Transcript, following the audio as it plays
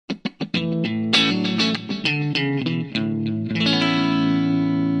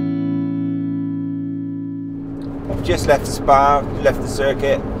we've just left Spa, left the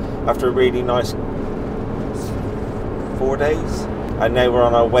circuit after a really nice 4 days, and now we're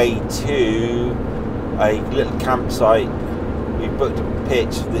on our way to a little campsite. We've booked a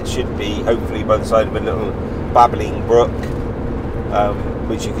pitch that should be hopefully by the side of a little babbling brook,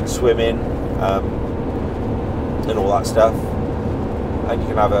 which you can swim in, and all that stuff. And you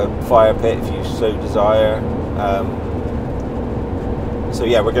can have a fire pit if you so desire. So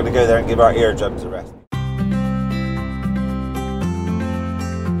yeah, we're going to go there and give our eardrums a rest.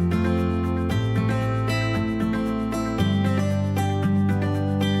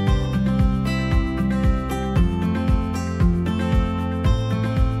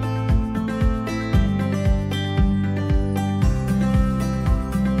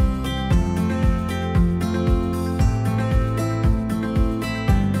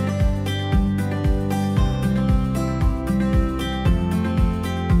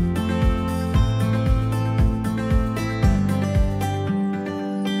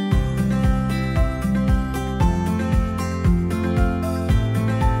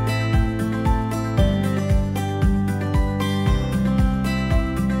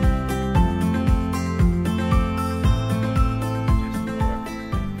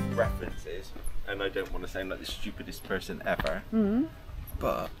 And I don't want to sound like the stupidest person ever,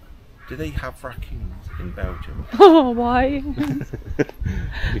 but do they have raccoons in Belgium? Oh, why?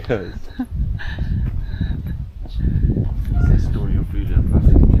 Because it's a story of food and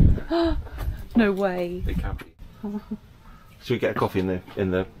plastic. No way. They can't be. Should we get a coffee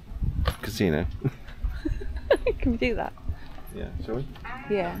in the casino? Can we do that? Yeah, shall we?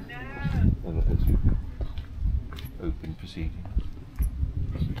 Yeah. Open proceedings.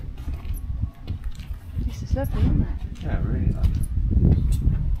 This is lovely, isn't it? Yeah, really nice.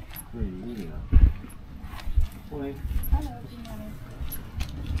 Really nice. Morning. Hello, good morning.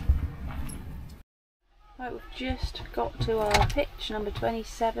 Right, we've just got to our pitch number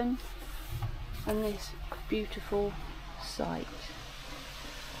 27 and this beautiful site.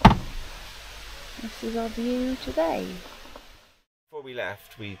 This is our view today. Before we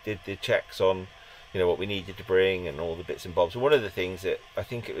left, we did the checks on, you know, what we needed to bring and all the bits and bobs. And one of the things that I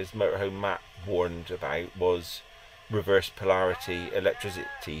think it was Motorhome Matt warned about was reverse polarity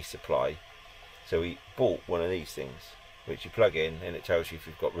electricity supply. So we bought one of these things, which you plug in and it tells you if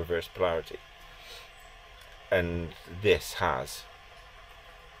you've got reverse polarity. And this has.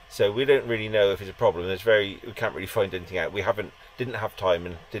 So we don't really know if it's a problem. We can't really find anything out. We didn't have time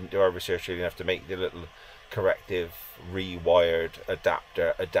and didn't do our research really enough to make the little corrective rewired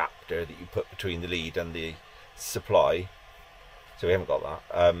adapter that you put between the lead and the supply. So we haven't got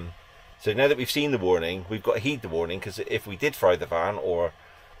that. So now that we've seen the warning, we've got to heed the warning, because if we did fry the van, or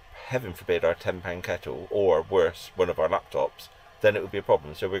heaven forbid our £10 kettle, or worse, one of our laptops, then it would be a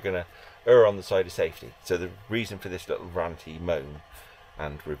problem. So we're going to err on the side of safety. So the reason for this little ranty moan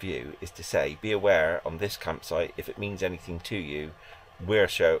and review is to say, be aware on this campsite, if it means anything to you,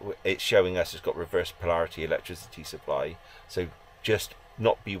 it's showing us it's got reverse polarity electricity supply. So just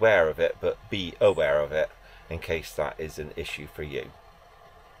not beware of it, but be aware of it in case that is an issue for you.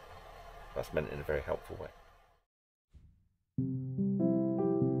 That's meant in a very helpful way.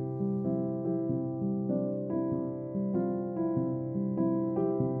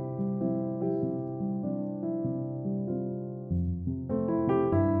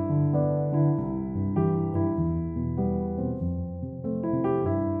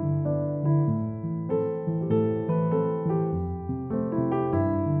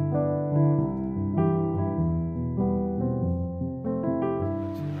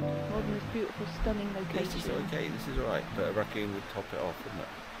 Stunning location. This is okay, this is alright, but a raccoon would top it off, wouldn't it?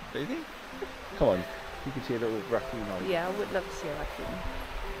 Do you think? Come on, you can see a little raccoon on. Yeah, I would love to see a raccoon.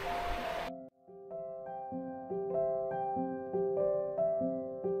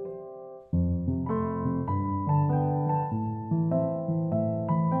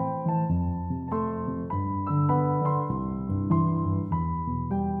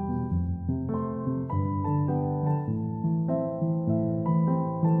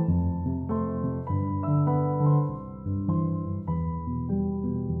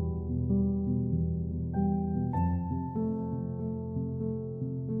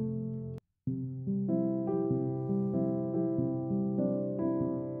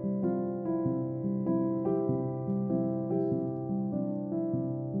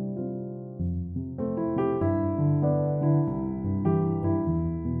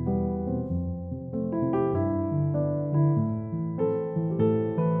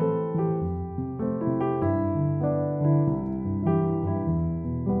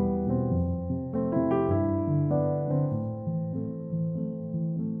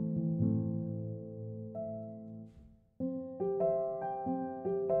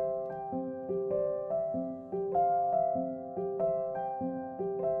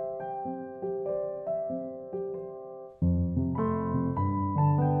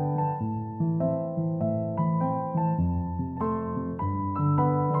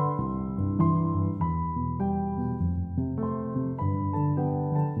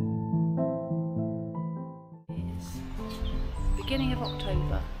 beginning of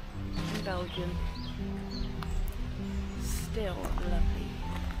October in Belgium. Still lovely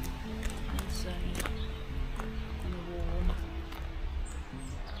and sunny and warm.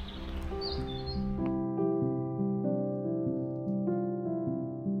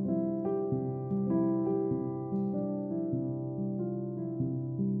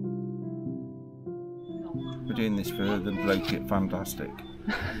 We're doing this for the bloke at Fantastic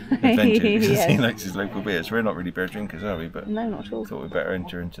Adventure because Yes. he likes his local beers. We're not really beer drinkers, are we? But No, not at all. thought we'd better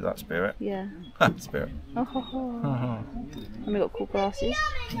enter into that spirit. Yeah. Spirit. Oh, ho, ho. And we got cool glasses.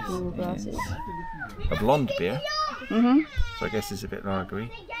 Cool glasses. A blonde beer. Mhm. So I guess it's a bit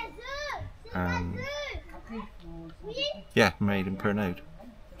lagery. Yeah, made in Pernode,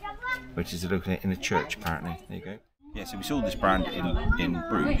 which is looking at in a church apparently. There you go. Yeah, so we saw this brand in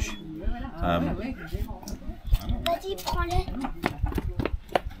Bruges.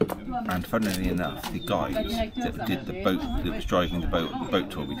 And funnily enough, the guy that did the boat, that was driving the boat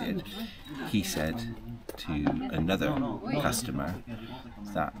tour we did, he said to another customer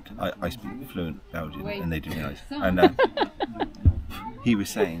that I speak fluent Belgian and they didn't realise, and he was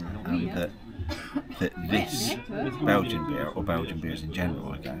saying that this Belgian beer, or Belgian beers in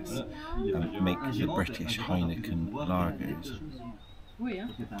general I guess, make the British Heineken lagers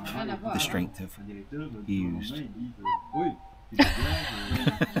the strength of used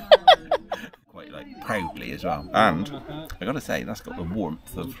quite like proudly as well, and I gotta say that's got the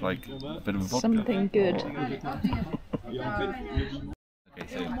warmth of like a bit of a vodka. Something good. Okay,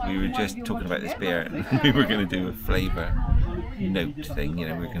 so we were just talking about this beer and we were going to do a flavour note thing, you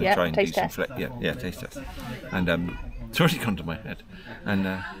know, we were going to try and do some taste test, and it's already gone to my head,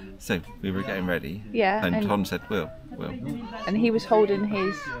 and so we were getting ready, and Tom said Will, and he was holding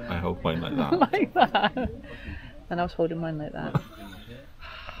his I hold mine like that like that, and I was holding mine like that.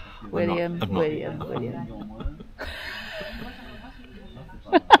 William.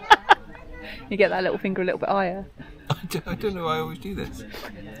 You get that little finger a little bit higher. I don't know why I always do this.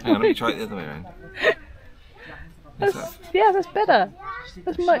 Hang on, let me try it the other way around. That's better.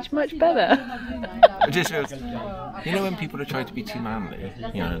 That's much better. It just feels, you know, when people are trying to be too manly,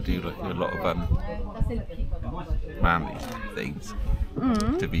 you know, do like a lot of manly things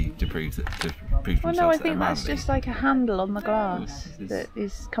to prove themselves Well, no, I that they're think that's manly. just like a handle on the glass that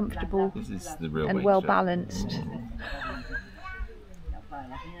is comfortable This is the real and way well to- balanced.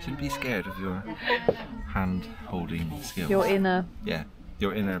 Shouldn't be scared of your hand holding skills. Your inner,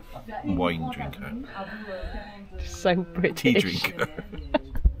 Your inner wine drinker. so British. Tea drinker.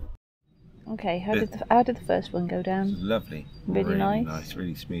 Okay, how did the first one go down? Lovely. Really nice.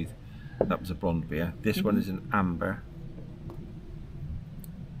 Really smooth. That was a blonde beer. This one is an amber.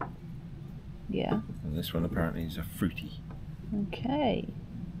 Yeah. And this one apparently is a fruity. Okay.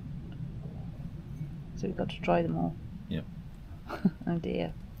 So we've got to try them all. Yep. Oh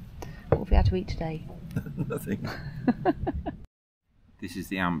dear. What have we had to eat today? Nothing. This is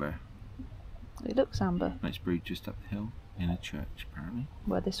the amber. It looks amber. It's brewed just up the hill in a church apparently.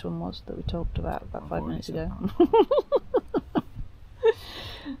 Where this one was that we talked about 5 minutes ago.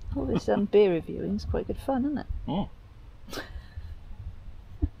 All this beer reviewing is quite good fun, isn't it? Oh.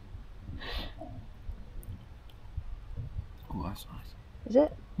 Oh, that's nice. Is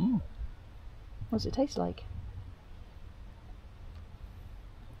it? Mm. What does it taste like?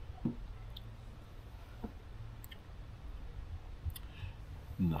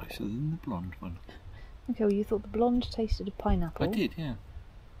 Nicer than the blonde one. Okay, well you thought the blonde tasted of pineapple. I did, yeah.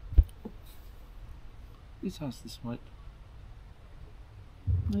 This has the slight.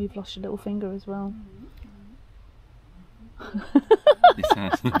 Oh, you've lost your little finger as well. This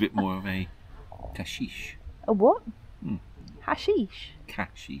has a bit more of a cashish. A what? Mm. Hashish.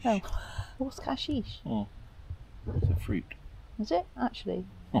 Cashish. Oh, what's cashish? Oh, it's a fruit. Is it actually?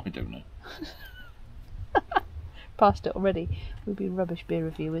 Oh, I don't know. Passed it already. We'd be rubbish beer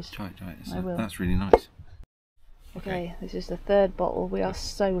reviewers. Try it. I will. That's really nice. Okay, this is the third bottle. We are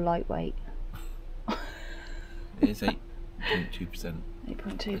so lightweight. It is 8.2%.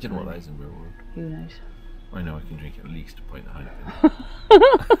 8.2. I don't know what that is in real world. Who knows? I know I can drink at least a pint of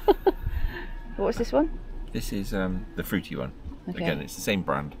Heineken. What's this one? This is the fruity one. Okay. Again, it's the same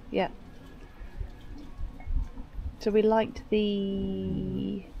brand. Yeah. So we liked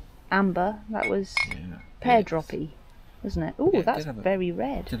the amber. That was pear droppy, wasn't it? Oh, that's very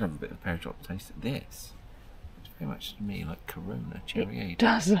red. It did have a bit of pear drop taste. This, it's very much to me like Corona Cherryade. It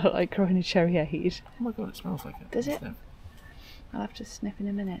does look like Corona Cherryade. Oh my god, it smells like it. Does it? I'll have to sniff in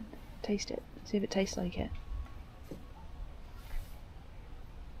a minute. Taste it. See if it tastes like it.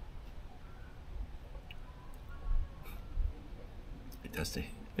 It does taste.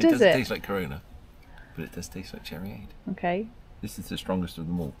 It Does doesn't it? taste like Corona, but it does taste like Cherryade. Okay. This is the strongest of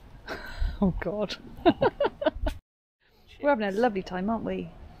them all. Oh God. We're having a lovely time, aren't we?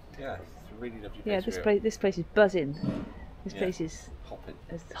 Yeah, it's a really lovely place. Yeah, this place is buzzing. This place is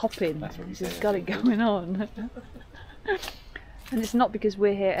hopping. It's just got it going on. And it's not because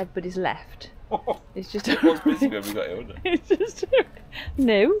we're here, everybody's left. It's just It was busy when we got here, wasn't it? It's just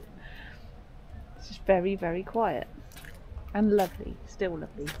no. It's just very, very quiet. And lovely. Still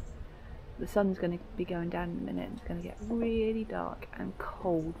lovely. The sun's going to be going down in a minute. It's going to get really dark and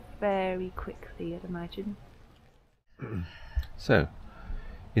cold very quickly, I'd imagine. So,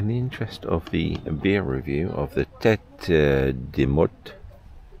 in the interest of the beer review of the Tete De Mort,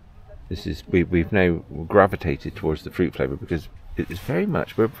 we've now gravitated towards the fruit flavour because it is very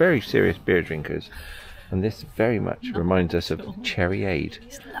much, we're very serious beer drinkers, and this very much reminds us of Cherryade.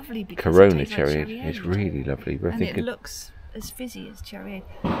 It's lovely because Corona it tastes like Cherryade. It's really lovely. We're thinking, it looks as fizzy as Cherryade.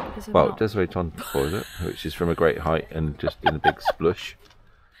 well, it does wait on for it, which is from a great height and just in a big splush.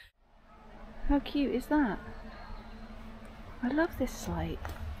 How cute is that? I love this site.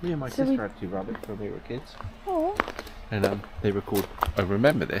 Me and my sister had 2 rabbits when we were kids. Oh. And they were called, I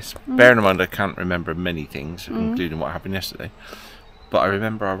remember this, bearing in mind I can't remember many things, including what happened yesterday, but I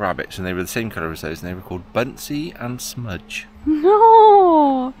remember our rabbits and they were the same colour as those and they were called Bunsey and Smudge.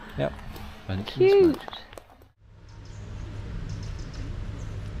 No! Yep. Bunsey Cute. and Smudge.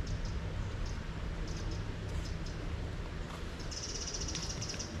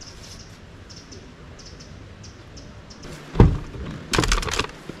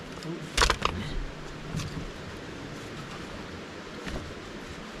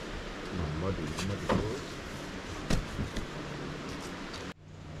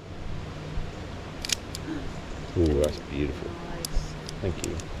 Oh, that's beautiful. Nice. Thank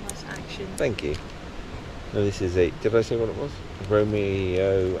you. Nice action. Thank you. No, this is a, did I say what it was?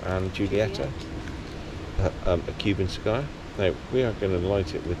 Romeo and Julieta. A Cuban cigar. Now, we are going to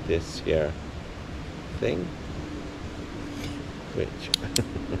light it with this here thing. Which...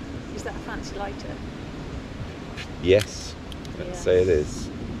 Is that a fancy lighter? Yes. Let's say it is.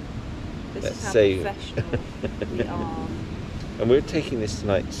 This Let's is how say... professional we are. And we're taking this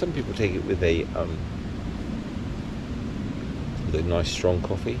tonight. Some people take it with a nice strong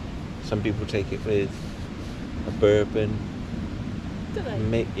coffee. Some people take it with a bourbon. Do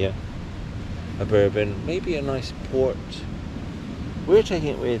they? Yeah, a bourbon, maybe a nice port. We're taking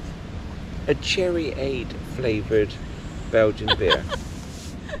it with a Cherryade flavoured Belgian beer.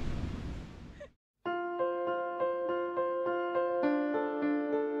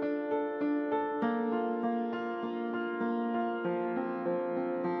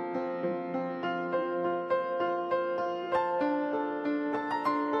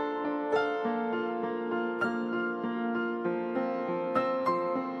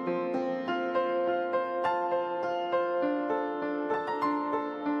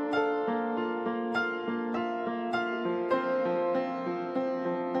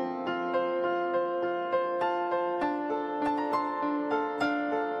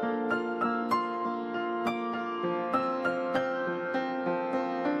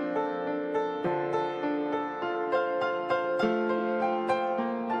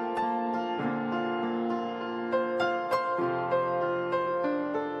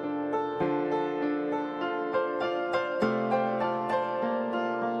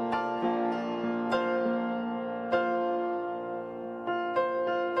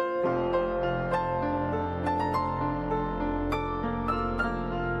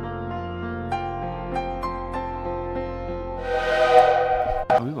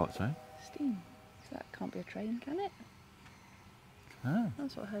 Oh, we got so. Steam. So that can't be a train, can it? Oh.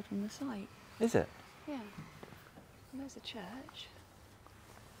 That's what I heard from the site. Is it? Yeah. And there's a church.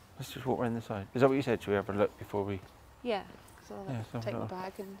 Let's just walk around the side. Is that what you said? Should we have a look before we... Yeah, because I'll Yeah, take so the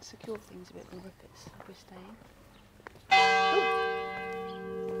bag and secure things a bit more if we're staying.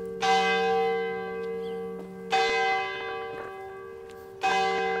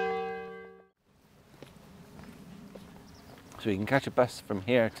 So we can catch a bus from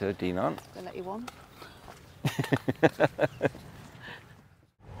here to Dinant. They'll let you on.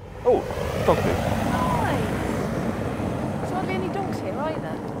 Oh, dog food. Nice. There's hardly any dogs here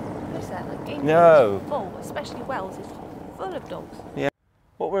either. Is there? Like game No. is full, especially Wells is full of dogs. Yeah.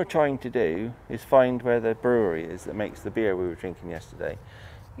 What we're trying to do is find where the brewery is that makes the beer we were drinking yesterday.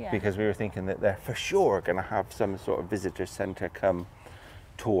 Yeah. Because we were thinking that they're for sure going to have some sort of visitor centre come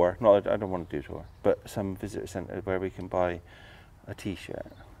tour. No, I don't want to do a tour, but some visitor centre where we can buy a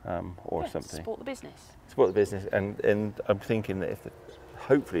T-shirt or something. Support the business. Support the business, and I'm thinking that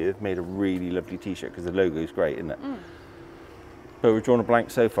hopefully they've made a really lovely T-shirt because the logo is great, isn't it? Mm. But we've drawn a blank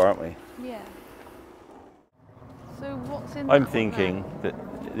so far, aren't we? Yeah. So what what's in I'm that one thinking that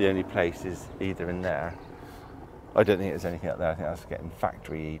the only place is either in there. I don't think there's anything up there. I think that's getting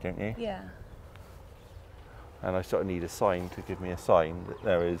factory-y, don't you? there? Yeah. And I sort of need a sign to give me a sign that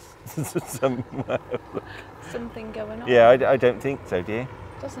there is Something going on. Yeah, I don't think so, do you?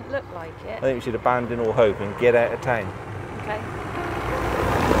 Doesn't look like it. I think we should abandon all hope and get out of town. Okay.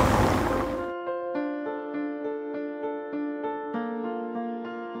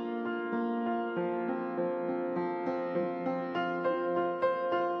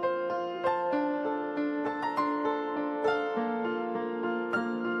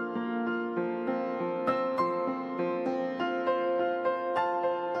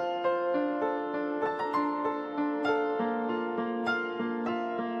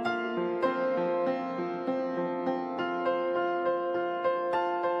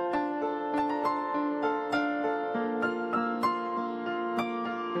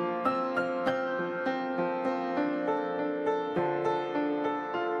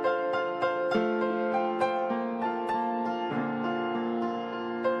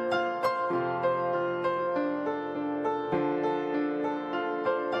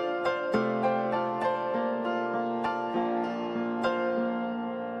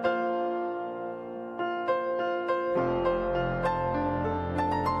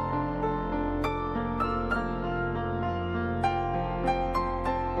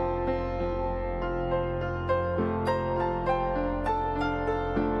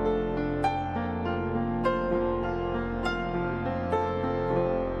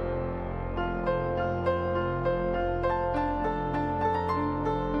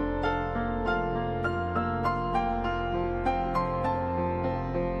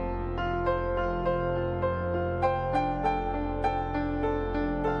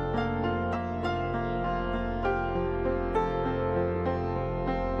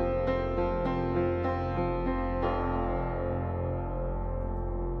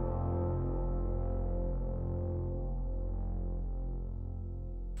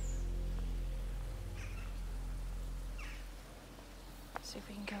 See if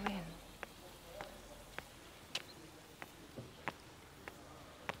we can go in.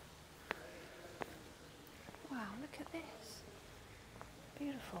 Wow, look at this.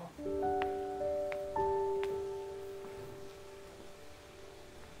 Beautiful.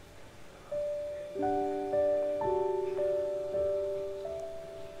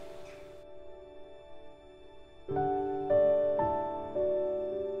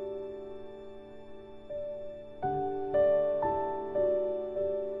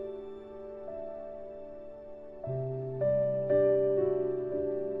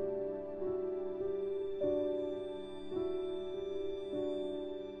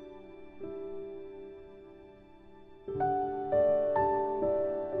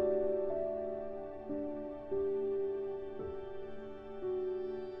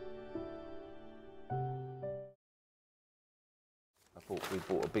 We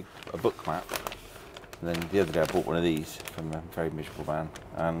bought a book map, and then the other day I bought one of these from a very miserable man.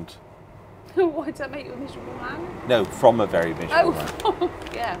 And Why does that make you a miserable man? no, from a very miserable man. Oh,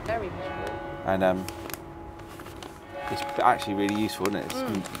 yeah, very miserable. And it's actually really useful, isn't it?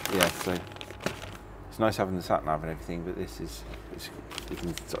 Yeah, so it's nice having the sat nav and everything, but this is you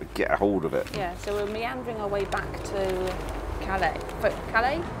can sort of get a hold of it. Yeah, so we're meandering our way back to Calais.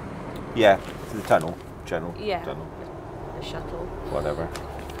 Calais? Yeah, to the tunnel, tunnel. LeShuttle. Whatever.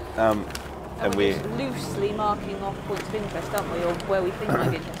 And we're just loosely marking off points of interest, aren't we, or where we think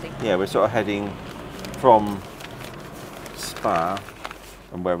might be interesting? Yeah, we're sort of heading from Spa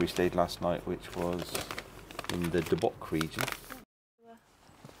and where we stayed last night, which was in the De Bocq region.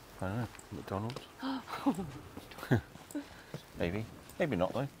 I don't know, McDonald's. Maybe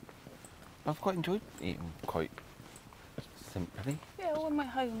not though. I've quite enjoyed eating quite simply. Yeah, when we're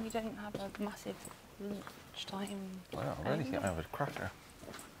home, we don't have a massive lunchtime. Well, I really think I have a cracker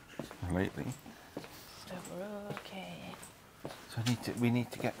lately. So we're okay. So we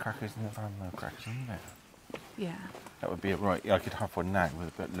need to get crackers in the van though, crackers in there. Yeah. That would be it, right. I could have one now with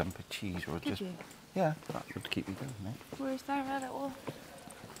a bit of lump of cheese or Could just. you? Yeah, that would keep me going, mate. Where's there a little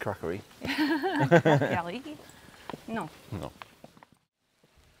Crackery. Kelly? No. No.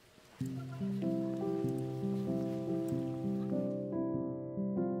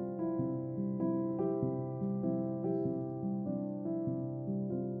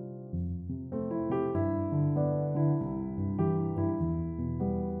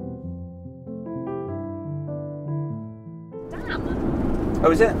 Damn.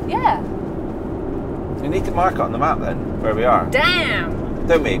 Oh, is it? Yeah. We need to mark it on the map then, where we are. Damn.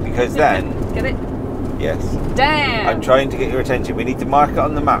 Don't we? Because then Get it? Yes. Damn! I'm trying to get your attention. We need to mark it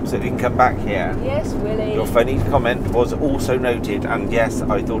on the map so we can come back here. Yes, Willie. Your funny comment was also noted, and yes,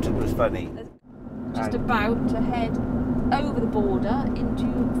 I thought it was funny. Just about to head over the border into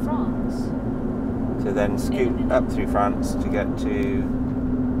France. So then scoot up through France to get to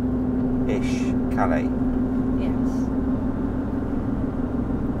Calais. Yes.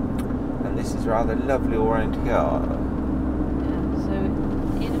 And this is rather lovely all-round here. Yeah, so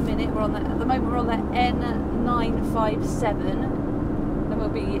in a minute, we're on at the moment we're on the N957. Then we'll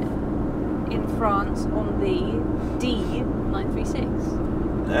be in France on the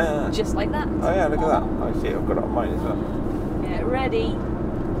D936. Yeah. Just like that. Oh yeah, look at that. I see it. I've got it on mine as well. Get ready.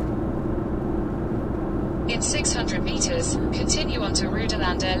 In 600 metres, continue onto Rue de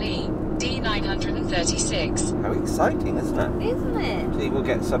l'Anderly, D936. How exciting, isn't it? Isn't it? See, we'll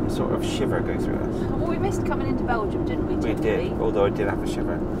get some sort of shiver go through us. Well, we missed coming into Belgium, didn't we? We did, although I did have a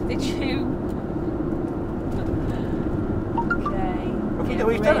shiver. Did you? Okay.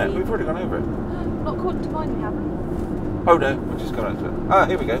 We've done it. We've already gone over it. Not according to mine, we haven't. Oh no, we're just going into it. Ah,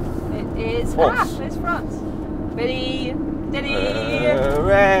 here we go. It is. France. It's France. Ready, steady.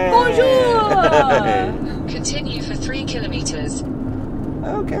 Hooray! Bonjour! Continue for 3 kilometres.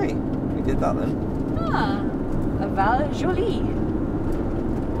 Okay, we did that then. Ah, a Val Jolie.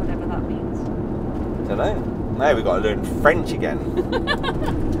 Whatever that means. Don't know. Now we've got to learn French again.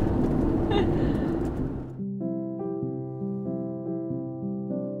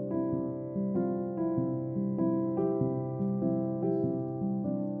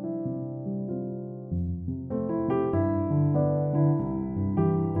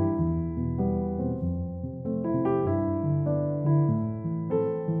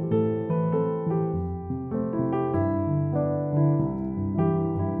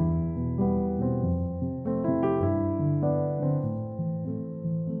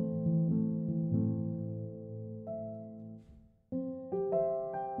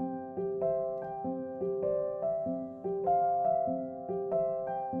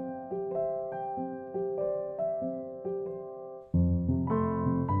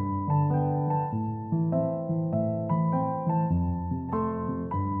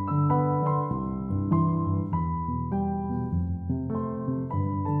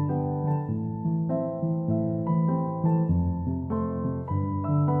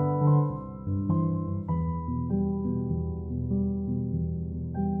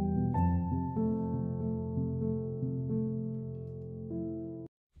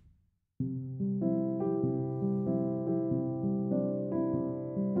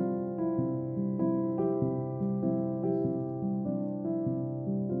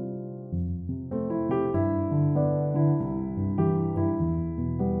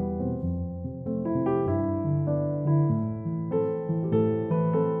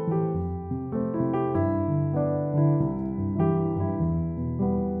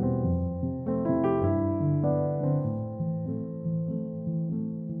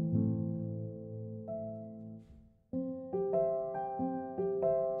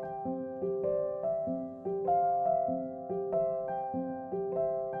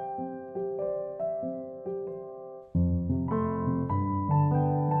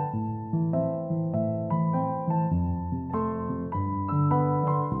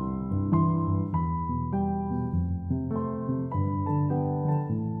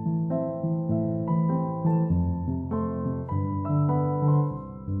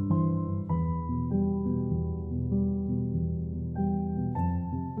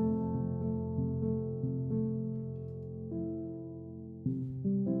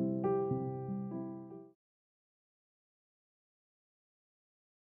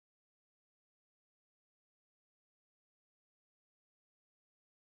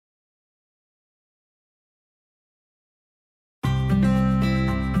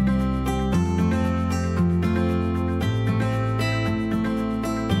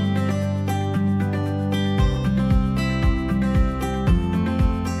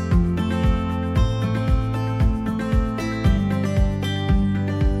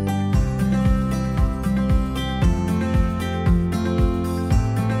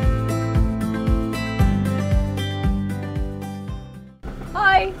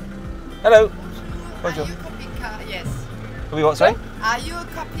 Hello. Bonjour. Are you copying car? Yes. Are we what, sorry? Are you a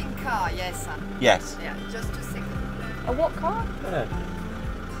copying car? Yes. Yes. Yeah, just a second. A what car?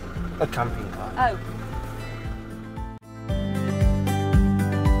 A camping car. Oh.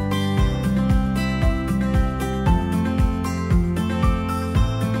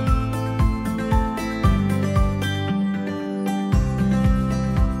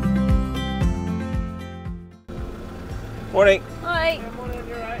 Morning. Hi.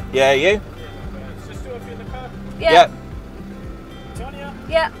 Yeah, you? Let's just do a Yeah. Tonya?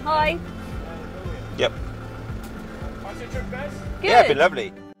 Yeah. Hi. Yep. How's your trip, guys? Good. Yeah, it's been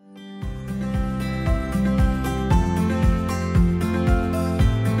lovely.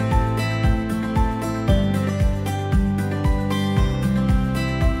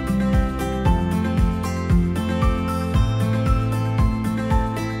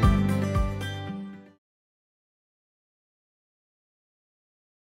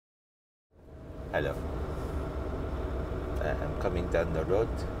 Hello. I'm coming down the road.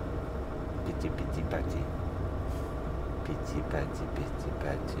 Pity, pity, patty. Pity, patty, pity,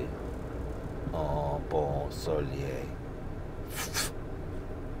 patty. Oh, bon soleil.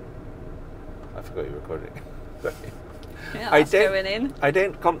 I forgot you were recording. Sorry. Yeah, I that's don't- going in. I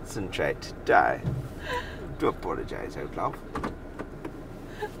don't concentrate, do I? Do apologise, old love.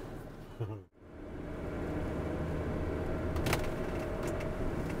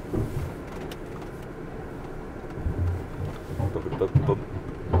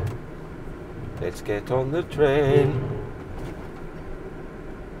 Let's get on the train.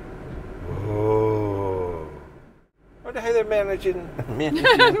 Whoa. I wonder how they're managing.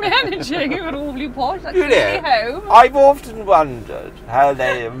 Managing, you're awfully posh. That's You know, home. I've often wondered how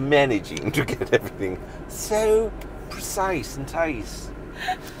they are managing to get everything so precise and tight.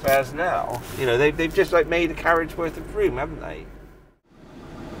 Whereas now, you know, they've just like made a carriage worth of room, haven't they?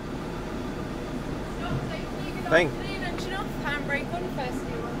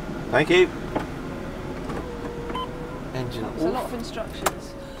 Thank you. Engine There's a lot of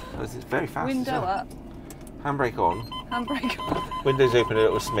instructions. Oh, it's very fast. Window isn't it? up, Handbrake on. handbrake on. Windows open, a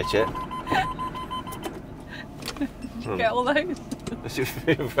little smidge it. Get all those. I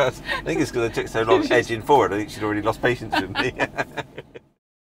think it's because I took so long edging forward. I think she'd already lost patience with me.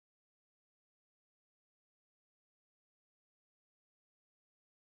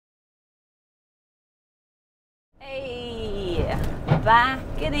 Hey, back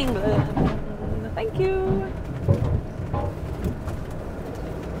in England. Thank you.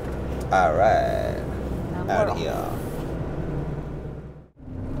 All right, Now out we're of here. off.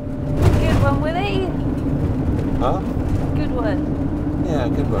 Good one, Willie. Huh? Good one. Yeah,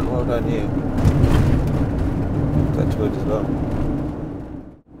 good one. Well done, you. Touch wood as well.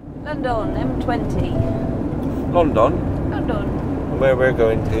 London, M20. London, London. and where we're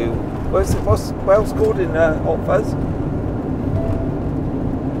going to. What's Wales called in Hot Fuzz?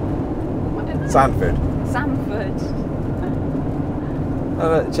 What is it? Sandford. Sanford. I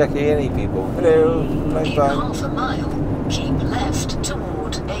like to check any people. Hello, nice In time. half a mile, keep left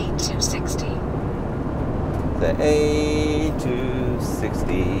toward A260. The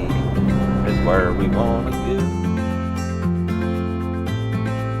A260 is where we want to go.